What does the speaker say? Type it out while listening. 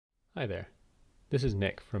Hi there, this is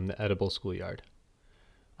Nick from the Edible Schoolyard.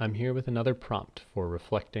 I'm here with another prompt for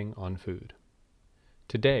reflecting on food.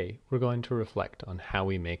 Today, we're going to reflect on how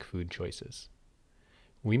we make food choices.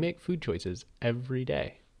 We make food choices every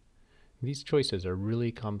day. These choices are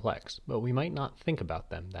really complex, but we might not think about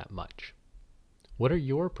them that much. What are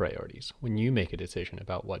your priorities when you make a decision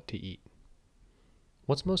about what to eat?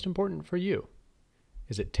 What's most important for you?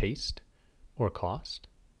 Is it taste or cost?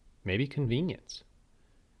 Maybe convenience?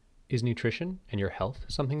 Is nutrition and your health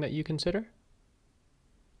something that you consider?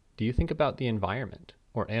 Do you think about the environment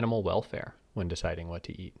or animal welfare when deciding what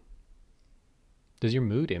to eat? Does your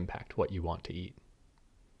mood impact what you want to eat?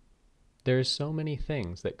 There are so many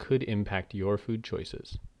things that could impact your food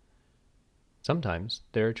choices. Sometimes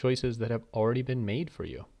there are choices that have already been made for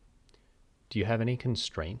you. Do you have any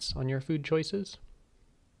constraints on your food choices?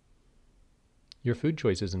 Your food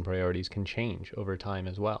choices and priorities can change over time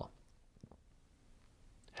as well.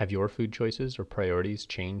 Have your food choices or priorities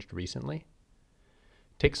changed recently?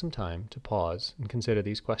 Take some time to pause and consider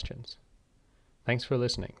these questions. Thanks for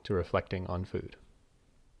listening to Reflecting on Food.